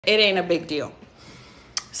It ain't a big deal.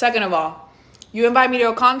 Second of all, you invite me to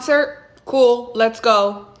a concert, cool, let's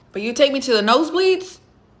go. But you take me to the nosebleeds,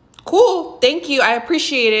 cool, thank you, I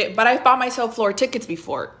appreciate it, but I've bought myself floor tickets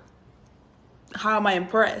before. How am I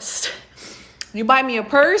impressed? You buy me a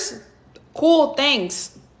purse, cool,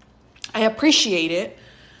 thanks, I appreciate it,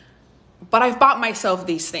 but I've bought myself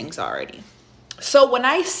these things already. So when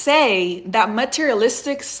I say that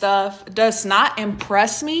materialistic stuff does not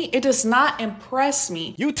impress me, it does not impress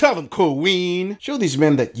me. You tell them, queen. Show these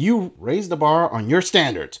men that you raised the bar on your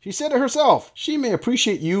standards. She said it herself. She may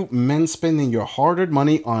appreciate you men spending your hard-earned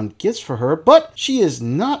money on gifts for her, but she is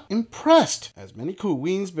not impressed. As many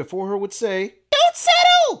queens before her would say, don't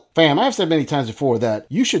settle! Fam, I've said many times before that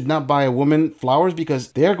you should not buy a woman flowers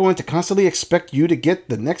because they're going to constantly expect you to get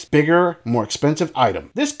the next bigger, more expensive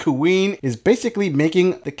item. This queen is basically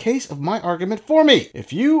making the case of my argument for me.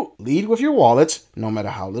 If you lead with your wallets, no matter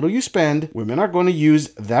how little you spend, women are going to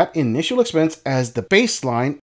use that initial expense as the baseline